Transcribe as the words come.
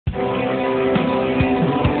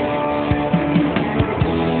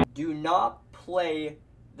play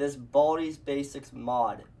this Baldi Basics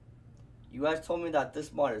mod. You guys told me that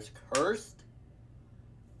this mod is cursed.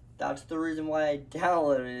 That's the reason why I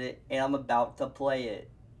downloaded it, and I'm about to play it.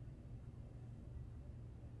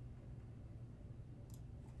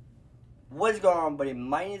 What's going on, buddy?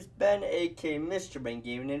 My name is Ben, aka Mr. Ben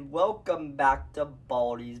Gaming, and welcome back to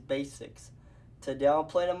Baldi Basics. Today I'm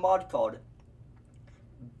playing a mod called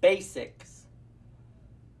Basics.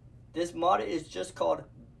 This mod is just called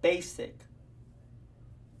Basic.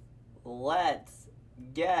 Let's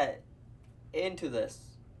get into this.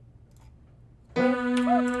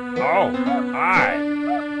 Oh, hi.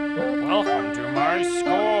 Welcome to my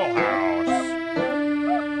schoolhouse.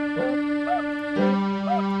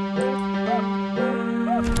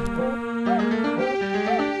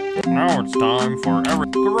 Now it's time for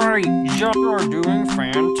Great job! You're doing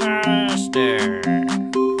fantastic!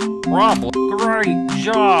 Probably great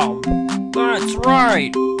job! That's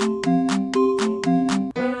right!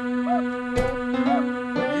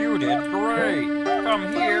 You did great!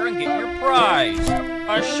 Come here and get your prize!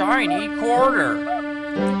 A shiny quarter!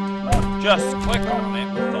 Just click on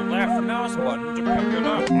it with the left mouse button to pick it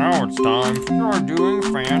up. Now it's time for You're doing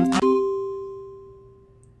fantastic!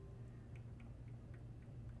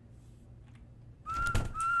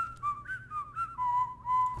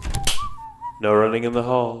 No running in the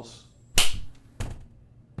halls.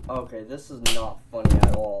 Okay, this is not funny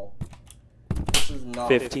at all. This is not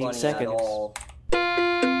 15 funny seconds. At all. This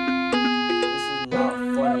is not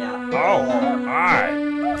funny at all. Oh, hi!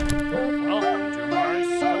 Welcome to my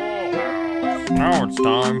schoolhouse. Now it's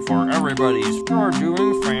time for everybody's You're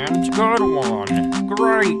doing fantastic. Good one.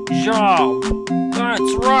 Great job.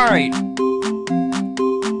 That's right.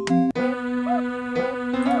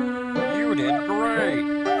 You did great.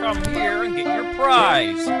 Come here and get your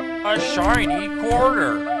prize. A shiny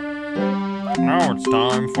quarter. Now it's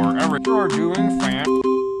time for You're doing fantastic.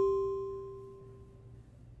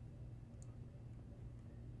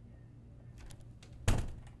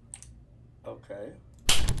 Okay.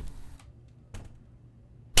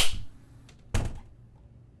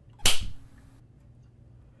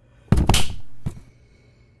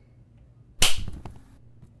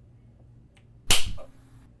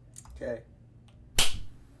 Okay.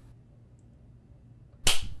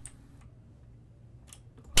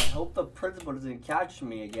 I hope the principal doesn't catch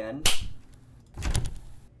me again.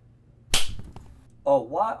 Oh,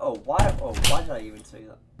 why? Oh, why? Oh, why did I even say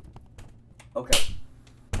that? Okay.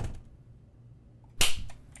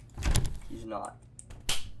 He's not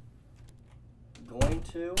going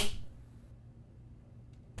to.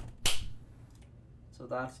 So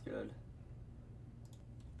that's good.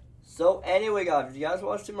 So anyway, guys, if you guys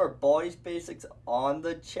want to see more Baldi Basics on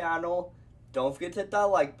the channel, don't forget to hit that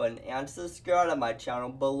like button and subscribe to my channel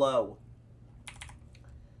below.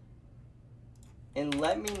 And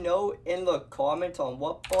let me know in the comments on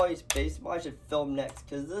what Baldi Basics I should film next,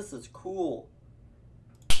 because this is cool.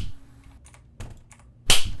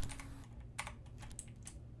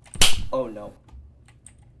 Oh no.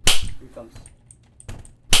 Here he comes.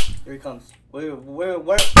 Here he comes. Wait, where?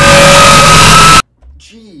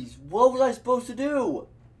 Jeez, what was I supposed to do?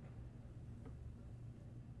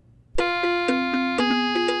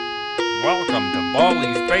 Welcome to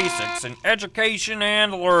Baldi Basics in Education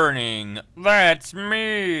and Learning. That's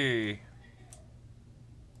me.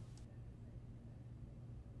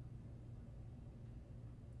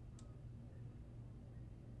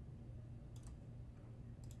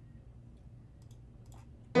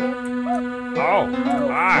 Oh,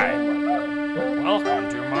 hi. Welcome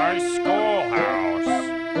to my schoolhouse.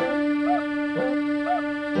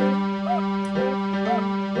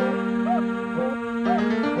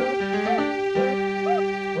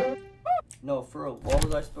 No, for real, what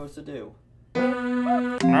was I supposed to do?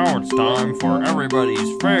 Now it's time for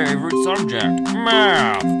everybody's favorite subject,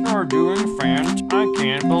 math. You're doing fantastic. I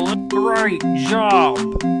can't believe. Great job.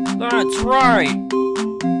 That's right.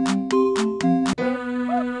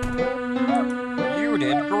 You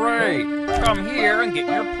did great. Come here and get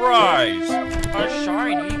your prize. A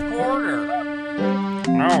shiny quarter.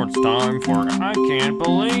 Now it's time for I can't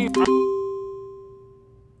believe.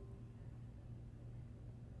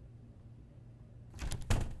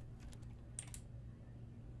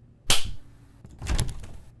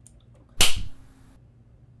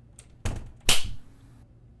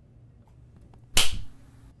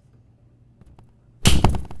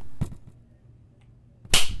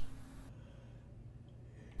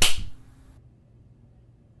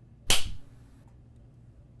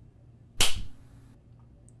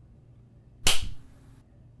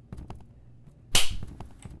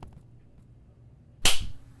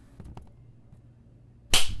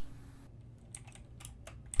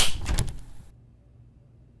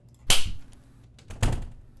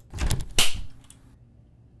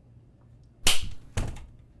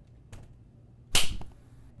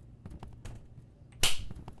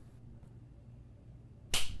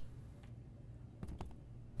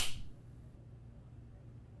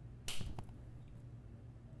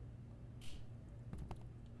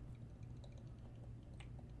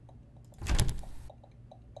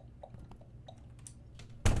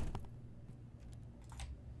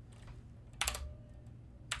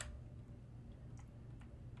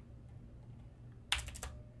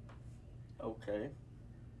 Okay.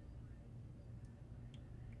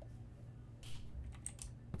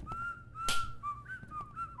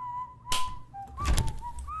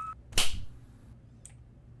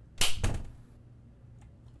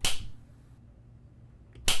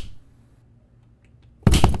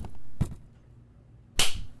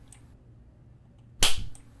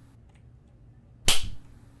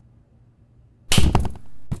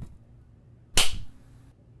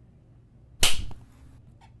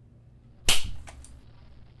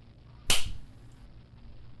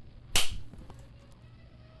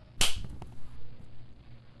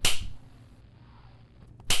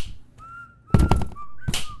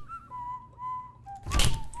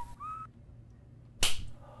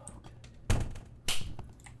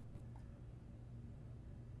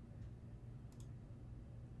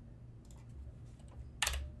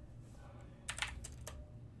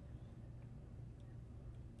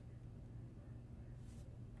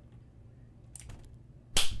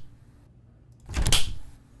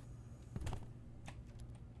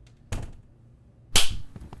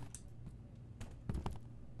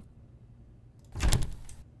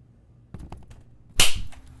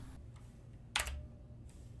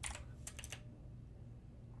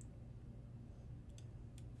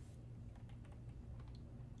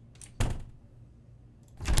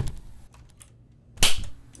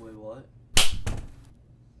 Wait, what?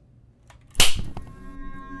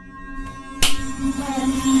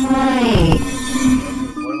 Right.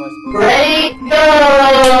 What am I supposed to Ready, go!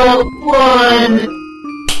 1,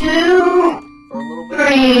 2, for a little bit?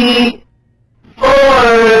 3, 4.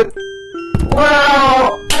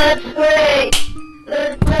 Wow, that's great.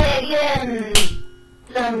 Let's play again.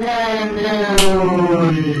 Sometime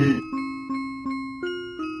soon.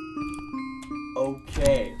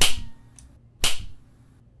 Okay.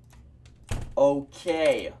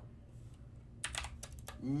 Okay.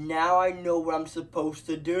 Now I know what I'm supposed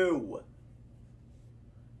to do.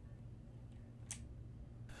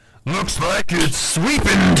 Looks like it's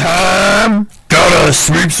sweeping time! Gotta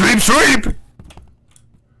sweep, sweep, sweep!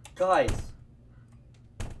 Guys,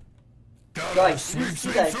 Gotta did you sweep, see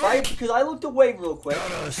sweep, that sweep! fight? Because I looked away real quick.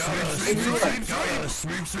 Gotta sweep, And sweep, you were like, sweep, gotta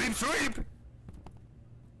sweep, sweep, sweep!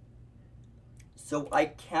 so I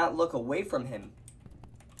can't look away from him.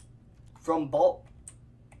 From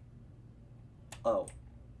Oh.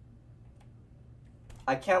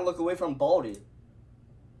 I can't look away from Baldi.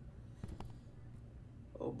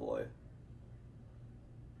 Oh boy.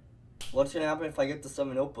 What's gonna happen if I get the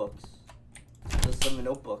 7 notebooks? The 7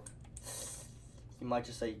 notebook. He might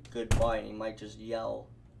just say goodbye and he might just yell.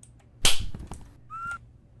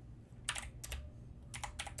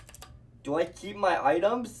 Do I keep my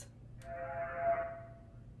items?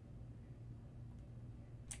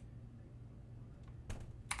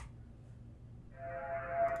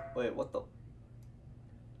 Wait, what the?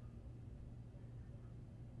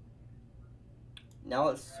 Now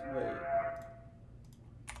it's, wait.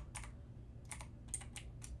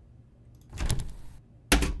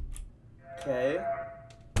 Okay.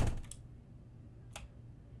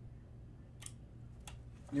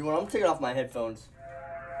 You know what, I'm taking off my headphones.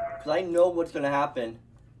 Because I know what's going to happen.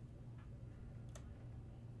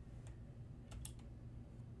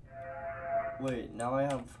 Wait, now I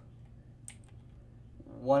have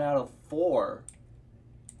 1 out of 4.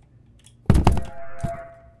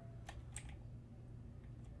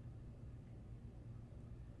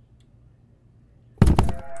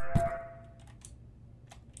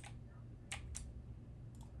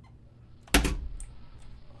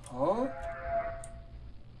 Huh?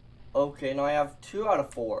 Okay, now I have 2 out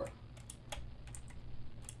of 4.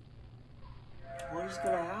 What is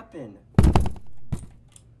gonna happen?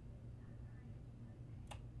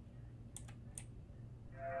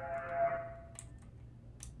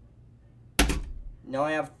 Now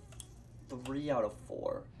I have 3 out of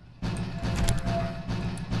 4.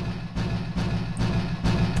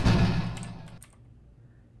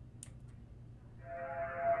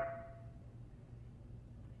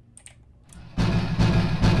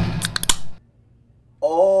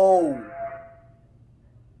 Oh!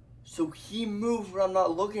 So he moves when I'm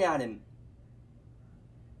not looking at him.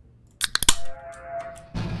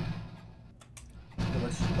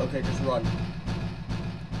 Okay, just run.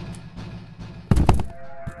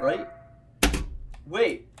 Right?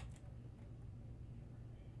 Wait.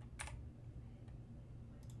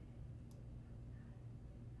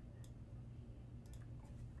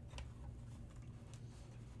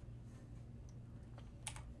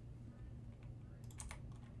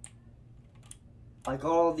 I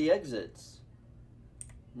got all the exits.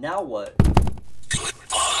 Now what?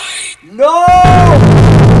 Goodbye! No!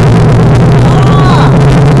 Ah!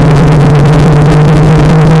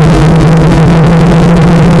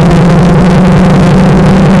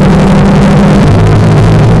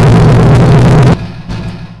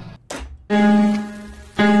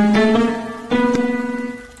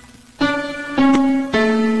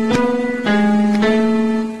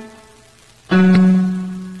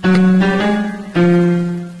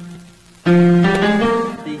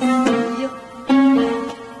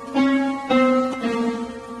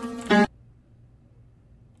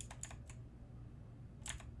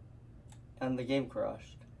 And the game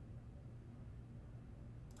crashed.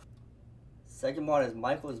 Second mod is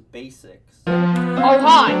Michael's Basics. Oh,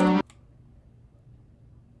 hi.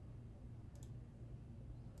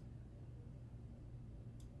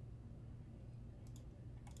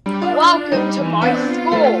 Welcome to my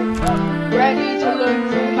school. Ready to learn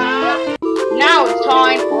some math? Now it's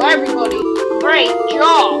time for everybody. Great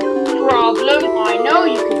job. Problem, I know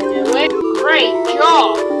you can do it. Great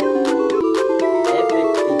job.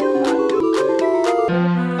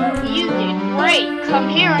 You did great. Come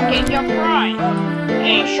here and get your prize.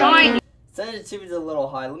 Hey, Shiny. Sensitivity's a little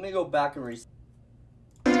high. Let me go back and reset.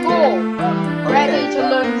 School. Ready to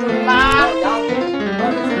learn some math?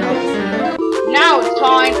 Now it's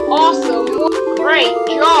time. Awesome work. Great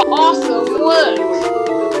job. Awesome work.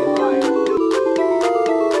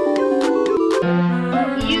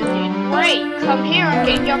 You did great. Come here and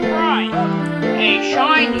get your prize. A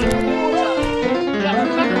shiny water. Just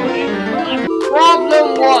click on it. Problem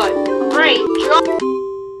 1. Great job.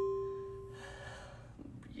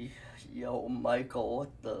 Yo, Michael, what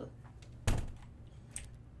the?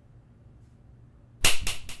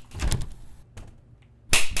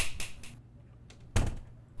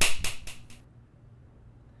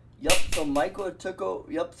 So Michael took over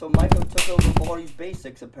Baldi's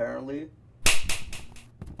Basics apparently.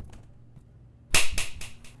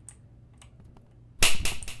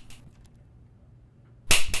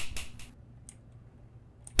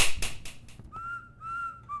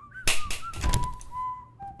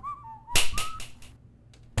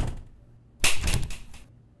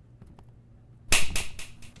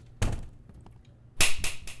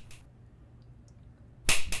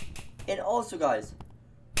 And also, guys,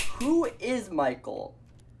 who is Michael?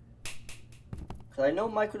 Because I know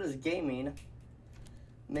Michael is gaming,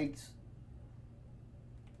 makes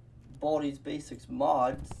Baldi's Basics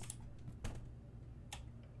mods.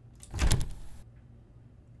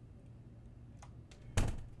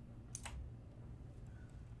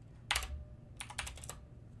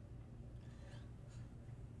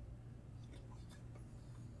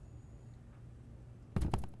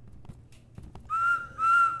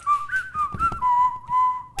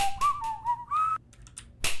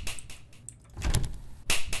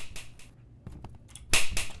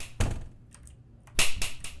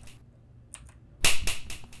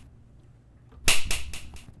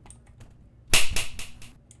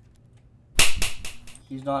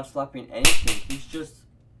 He's not slapping anything, he's just...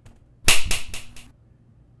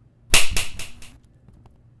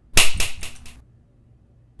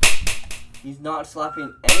 He's not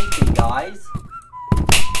slapping anything, guys.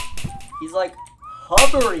 He's like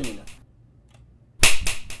hovering.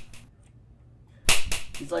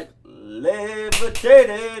 He's like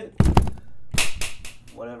levitated.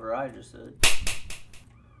 Whatever I just said.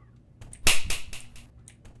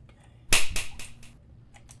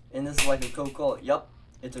 And this is like a Coca-Cola. Yup,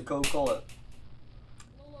 it's a Coca-Cola.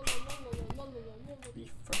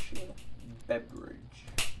 Refreshing beverage.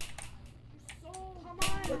 Come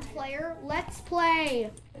on, player, let's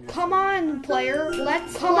play. Come on, player,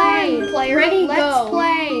 let's play. Player, ready, let's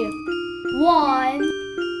play. 1,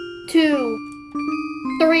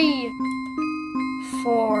 2, 3,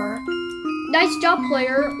 4. Nice job,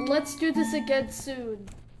 player. Let's do this again soon.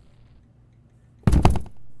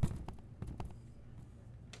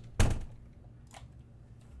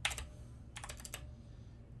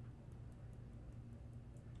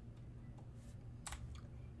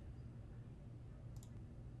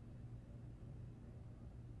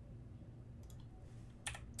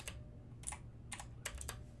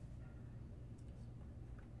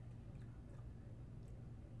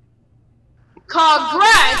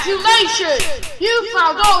 Congratulations! You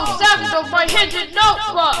found all 7 of my hidden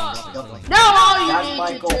notebooks! Now all you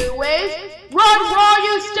need to do is run while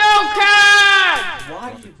you still can!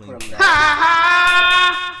 Why did you put him there? Ha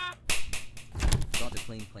ha! Got to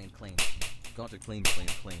clean, clean, clean. Got to clean, clean,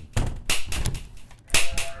 clean.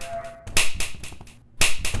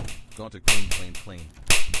 Got to clean, clean, clean.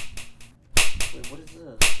 Wait, what is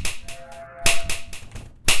this?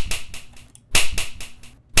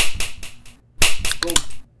 Go.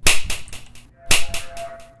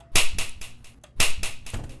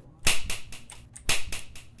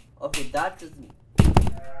 Okay, that doesn't...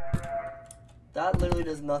 That literally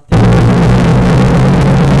does nothing.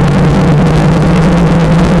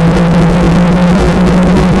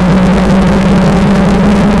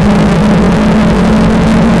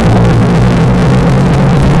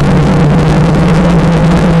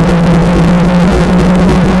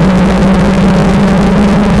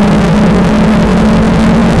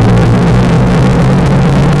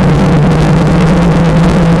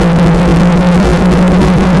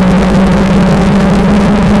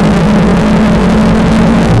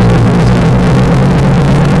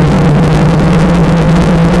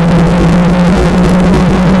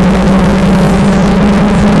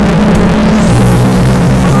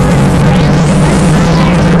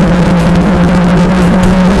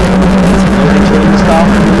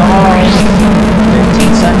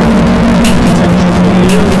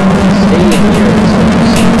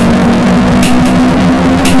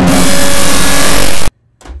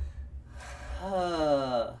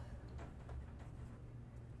 Welcome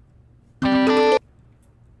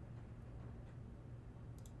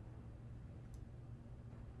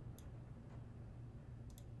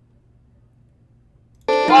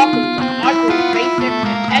to Michael's Basics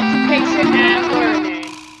in Education and Learning.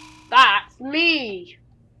 That's me.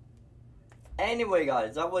 Anyway,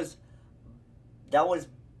 guys, that was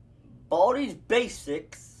Baldi's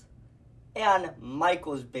Basics and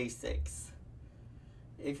Michael's Basics.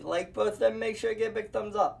 If you like both of them, make sure to give a big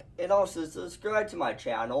thumbs up. And also subscribe to my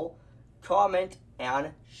channel, comment,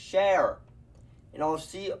 and share. And I'll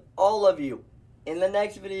see all of you in the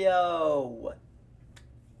next video.